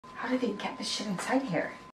How did they get this shit inside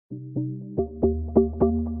here?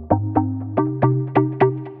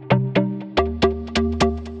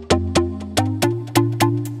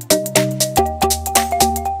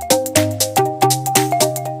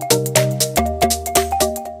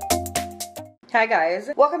 Hi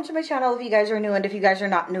guys, welcome to my channel if you guys are new, and if you guys are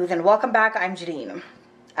not new, then welcome back. I'm Jadene.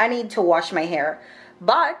 I need to wash my hair,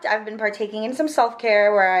 but I've been partaking in some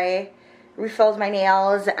self-care where I refilled my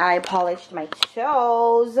nails, I polished my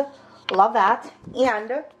toes, love that, and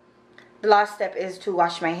the last step is to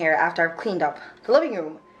wash my hair after I've cleaned up the living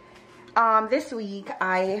room. This week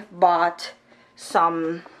I bought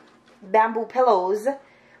some bamboo pillows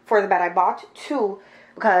for the bed. I bought two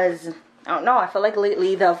because, I don't know, I feel like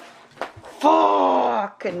lately the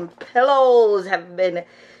fucking pillows have been,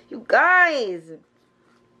 you guys,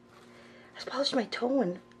 I just polished my toe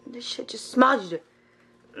and this shit just smudged.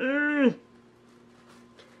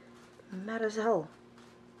 Mad as hell.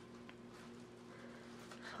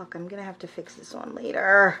 Fuck, I'm gonna have to fix this one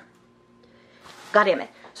later. God damn it.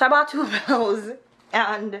 So I bought two pillows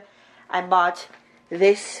and I bought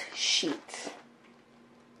this sheet.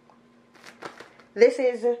 This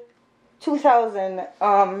is 2000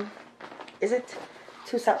 is it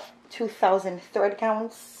 2000 thread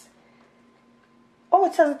counts? Oh,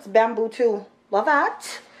 it says it's bamboo too. Love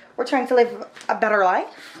that. We're trying to live a better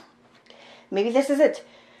life. Maybe this is it.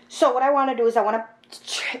 So what I want to do is I want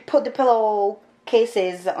to put the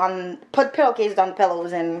pillowcases on, pillowcases on the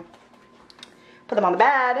pillows and put them on the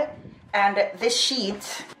bed. And this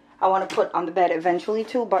sheet I want to put on the bed eventually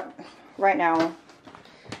too, but right now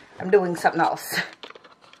I'm doing something else.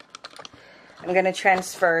 I'm going to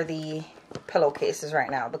transfer the pillowcases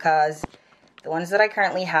right now because the ones that I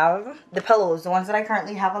currently have, the pillows, the ones that I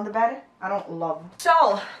currently have on the bed, I don't love.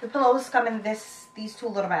 So the pillows come in these two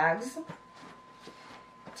little bags.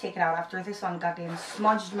 Take it out after this one goddamn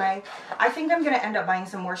smudged my. I think I'm gonna end up buying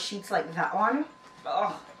some more sheets like that one.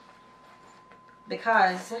 Ugh.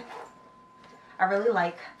 Because I really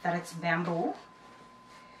like that it's bamboo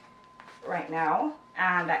right now,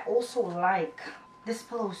 and I also like this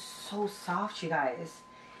pillow is so soft, you guys.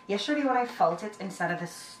 Yesterday when I felt it inside of the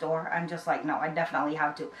store, I'm just like, no, I definitely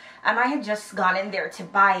have to. And I had just gone in there to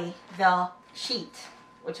buy the sheet,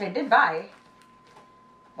 which I did buy.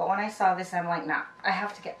 But when I saw this, I'm like, nah, I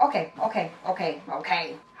have to get, okay.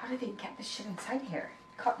 How did they get this shit inside here?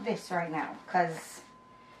 Cut this right now, because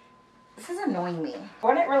this is annoying me.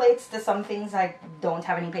 When it relates to some things, I don't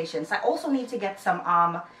have any patience. I also need to get some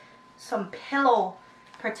pillow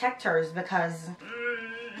protectors because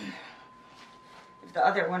if the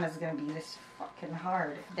other one is gonna be this fucking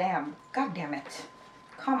hard, damn, god damn it,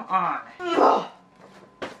 come on. Ugh.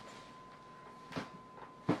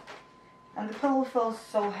 And the pillow feels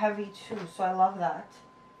so heavy too, so I love that.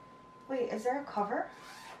 Wait, is there a cover?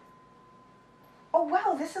 Oh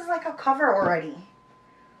wow, this is like a cover already.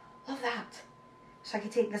 Love that. So I can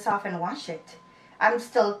take this off and wash it. I'm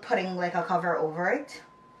still putting like a cover over it.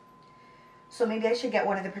 So maybe I should get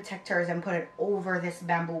one of the protectors and put it over this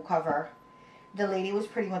bamboo cover. The lady was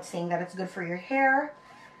pretty much saying that it's good for your hair.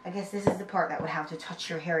 I guess this is the part that would have to touch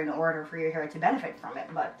your hair in order for your hair to benefit from it,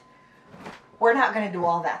 but we're not going to do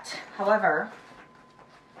all that. However,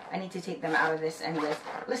 I need to take them out of this anyways.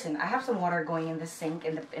 Listen, I have some water going in the sink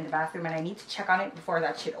in the bathroom, and I need to check on it before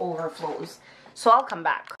that shit overflows. So I'll come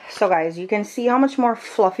back. So guys, you can see how much more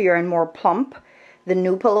fluffier and more plump the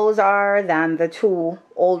new pillows are than the two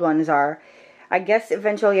old ones are. I guess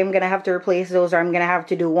eventually I'm going to have to replace those, or I'm going to have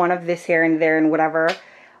to do one of this here and there and whatever.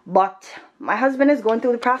 But my husband is going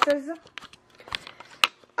through the process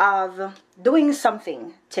of doing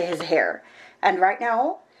something to his hair. And right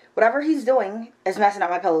now, whatever he's doing is messing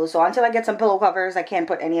up my pillows. So until I get some pillow covers, I can't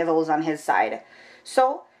put any of those on his side.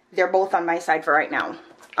 So they're both on my side for right now.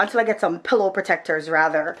 Until I get some pillow protectors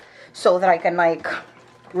rather, so that I can like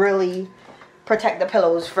really protect the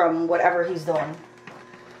pillows from whatever he's doing.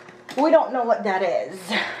 We don't know what that is.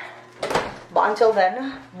 But until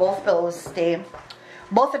then, both pillows stay,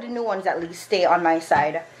 both of the new ones at least stay on my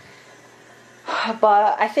side.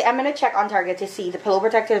 But I think I'm going to check on Target to see the pillow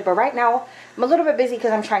protectors. But right now, I'm a little bit busy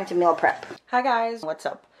because I'm trying to meal prep. Hi guys, what's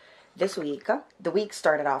up? This week, the week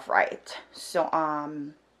started off right. So,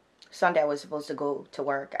 Sunday I was supposed to go to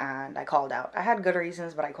work and I called out. I had good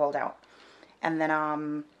reasons, but I called out. And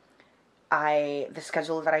then, the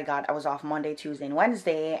schedule that I got, I was off Monday, Tuesday, and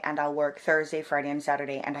Wednesday. And I'll work Thursday, Friday, and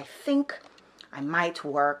Saturday. And I think I might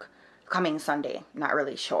work coming Sunday. Not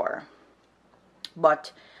really sure.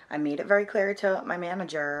 But I made it very clear to my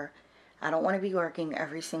manager, I don't want to be working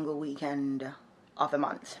every single weekend of the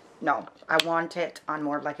month. No, I want it on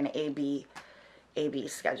more of like an AB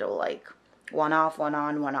schedule, like one off, one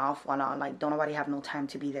on, one off, one on. Like, don't nobody have no time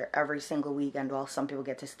to be there every single weekend while some people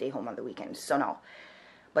get to stay home on the weekends. So no.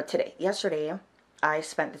 But yesterday, I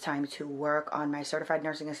spent the time to work on my certified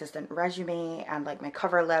nursing assistant resume and like my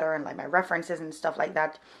cover letter and like my references and stuff like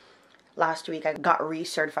that. Last week, I got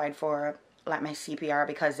recertified for like my CPR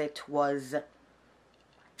because it was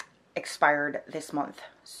expired this month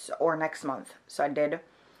or next month. So I did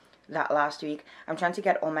that last week. I'm trying to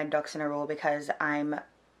get all my ducks in a row because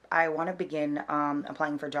I want to begin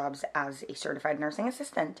applying for jobs as a certified nursing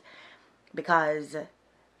assistant because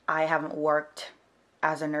I haven't worked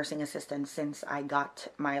as a nursing assistant since I got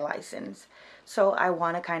my license. So I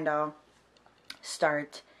want to kind of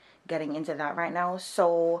start getting into that right now.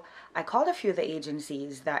 So I called a few of the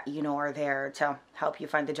agencies that, you know, are there to help you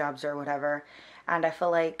find the jobs or whatever. And I feel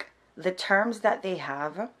like the terms that they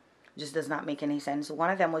have just does not make any sense. One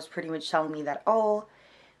of them was pretty much telling me that, oh,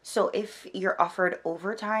 so if you're offered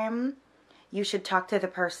overtime, you should talk to the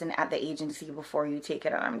person at the agency before you take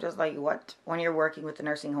it. And I'm just like, what? When you're working with the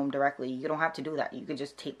nursing home directly, you don't have to do that. You could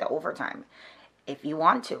just take the overtime if you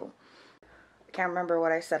want to. I can't remember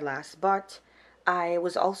what I said last, but I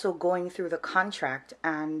was also going through the contract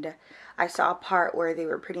and I saw a part where they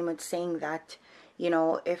were pretty much saying that, you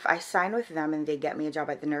know, if I sign with them and they get me a job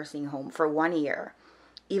at the nursing home for 1 year,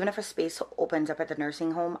 even if a space opens up at the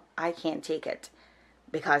nursing home, I can't take it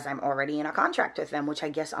because I'm already in a contract with them, which I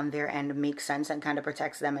guess on their end makes sense and kind of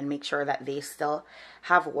protects them and makes sure that they still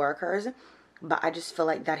have workers. But I just feel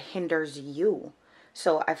like that hinders you.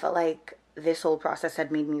 So I felt like this whole process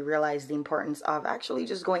had made me realize the importance of actually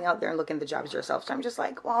just going out there and looking at the jobs yourself. So I'm just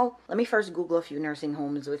like, well, let me first Google a few nursing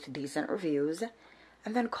homes with decent reviews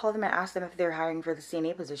and then call them and ask them if they're hiring for the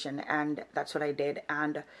CNA position. And that's what I did.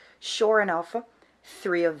 And sure enough,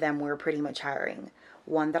 3 of them were pretty much hiring.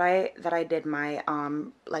 One that I did my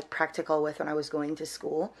like practical with when I was going to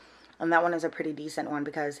school, and that one is a pretty decent one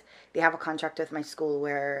because they have a contract with my school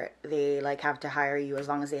where they like have to hire you as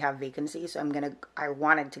long as they have vacancies. So I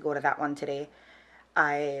wanted to go to that one today.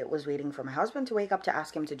 I was waiting for my husband to wake up to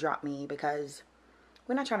ask him to drop me because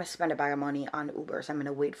we're not trying to spend a bag of money on Uber. So I'm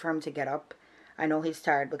gonna wait for him to get up. I know he's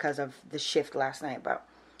tired because of the shift last night, but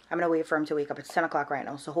I'm gonna wait for him to wake up. It's 10 o'clock right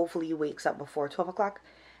now, so hopefully he wakes up before 12 o'clock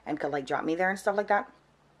and could like drop me there and stuff like that,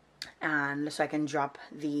 and so I can drop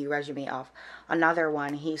the resume off. Another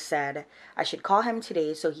one, he said I should call him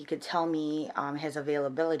today so he could tell me his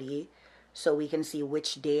availability so we can see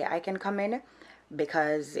which day I can come in,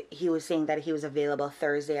 because he was saying that he was available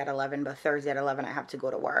Thursday at 11, but Thursday at 11 I have to go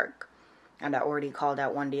to work, and I already called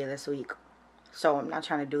out one day this week. So I'm not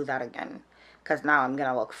trying to do that again because now I'm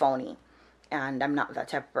gonna look phony, and I'm not that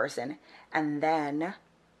type of person. And then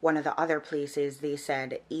one of the other places, they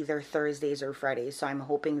said either Thursdays or Fridays. So I'm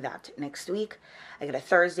hoping that next week I get a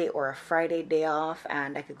Thursday or a Friday day off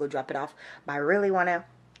and I could go drop it off. But I really want to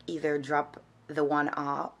either drop the one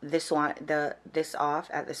off, this off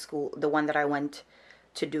at the school, the one that I went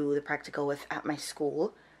to do the practical with at my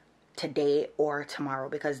school today or tomorrow,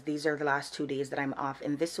 because these are the last 2 days that I'm off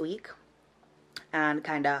in this week, and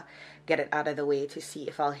kind of get it out of the way to see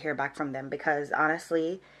if I'll hear back from them. Because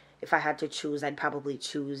honestly, if I had to choose, I'd probably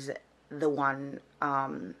choose the one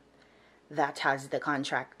that has the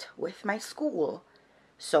contract with my school.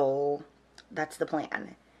 So that's the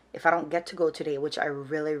plan. If I don't get to go today, which I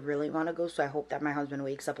really, really want to go, so I hope that my husband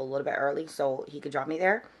wakes up a little bit early so he could drop me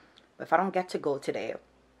there. But if I don't get to go today,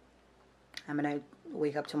 I'm going to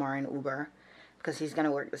wake up tomorrow in Uber, because he's going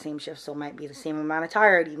to work the same shift, so it might be the same amount of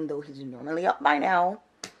tired, even though he's normally up by now.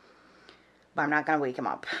 But I'm not going to wake him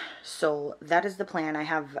up. So that is the plan. I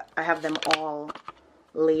have them all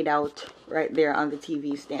laid out right there on the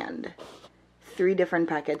TV stand. 3 different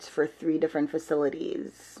packets for 3 different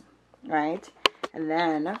facilities, right? And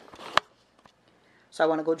then, so I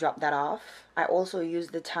want to go drop that off. I also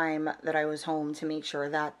used the time that I was home to make sure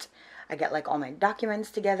that I get like all my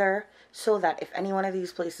documents together, so that if any one of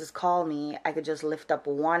these places call me, I could just lift up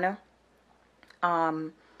one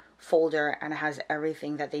folder and it has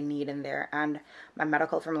everything that they need in there. And my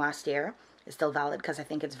medical from last year is still valid because I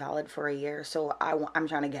think it's valid for a year. So I'm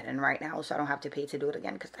trying to get in right now so I don't have to pay to do it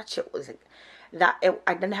again, because that shit was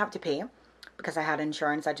I didn't have to pay because I had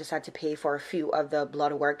insurance. I just had to pay for a few of the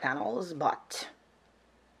blood work panels, but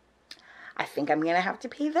I think I'm gonna have to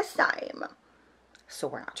pay this time. So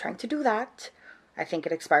we're not trying to do that. I think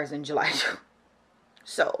it expires in July.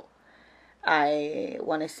 So I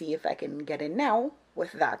want to see if I can get in now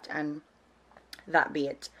with that, and that be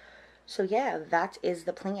it. So yeah, that is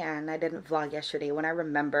the plan. I didn't vlog yesterday. When I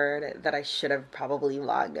remembered that I should have probably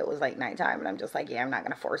vlogged, it was like nighttime, and I'm just like, yeah, I'm not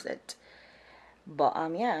gonna force it. But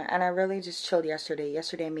yeah, and I really just chilled yesterday.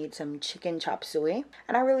 Yesterday I made some chicken chop suey,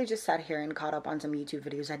 and I really just sat here and caught up on some YouTube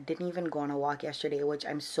videos. I didn't even go on a walk yesterday, which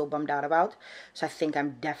I'm so bummed out about. So I think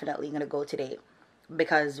I'm definitely gonna go today,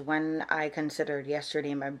 because when I considered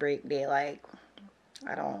yesterday my break day, like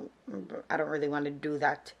I don't really want to do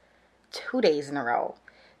that 2 days in a row.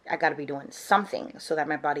 I gotta be doing something so that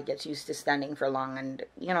my body gets used to standing for long, and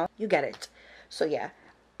you get it. So yeah,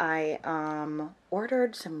 I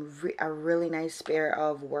ordered a really nice pair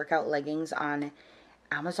of workout leggings on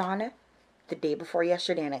Amazon the day before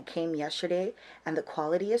yesterday, and it came yesterday, and the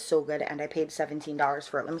quality is so good, and I paid $17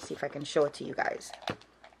 for it. Let me see if I can show it to you guys.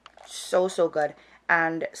 So good.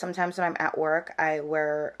 And sometimes when I'm at work, I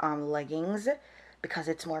wear leggings because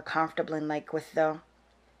it's more comfortable, and like with the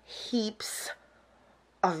heaps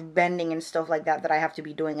of bending and stuff like that I have to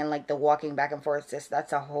be doing, and like the walking back and forth,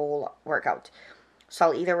 that's a whole workout. So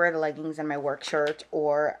I'll either wear the leggings and my work shirt,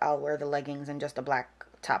 or I'll wear the leggings and just a black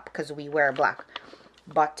top, because we wear black.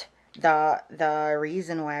 But the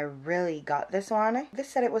reason why I really got this one, this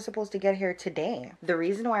said it was supposed to get here today. The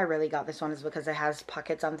reason why I really got this one is because it has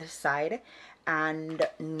pockets on this side, and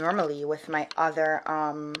normally with my other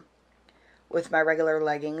with my regular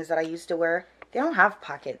leggings that I used to wear, they don't have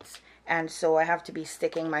pockets, and so I have to be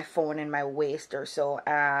sticking my phone in my waist or so,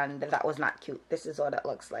 and that was not cute. This is what it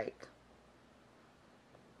looks like.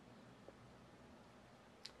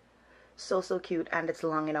 So cute, and it's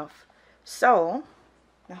long enough. So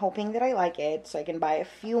I'm hoping that I like it so I can buy a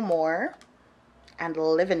few more and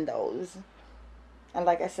live in those. And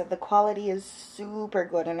like I said, the quality is super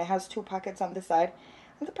good, and it has 2 pockets on the side,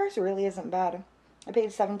 and the price really isn't bad. I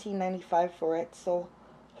paid $17.95 for it, so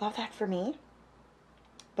love that for me.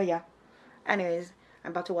 But yeah, anyways,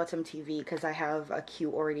 I'm about to watch some TV because I have a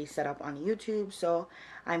queue already set up on YouTube, so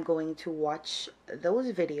I'm going to watch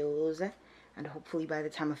those videos, and hopefully by the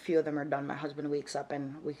time a few of them are done, my husband wakes up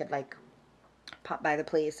and we could like pop by the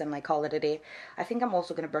place and like call it a day. I think I'm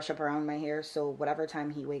also going to brush up around my hair, so whatever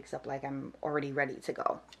time he wakes up, like I'm already ready to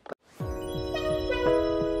go.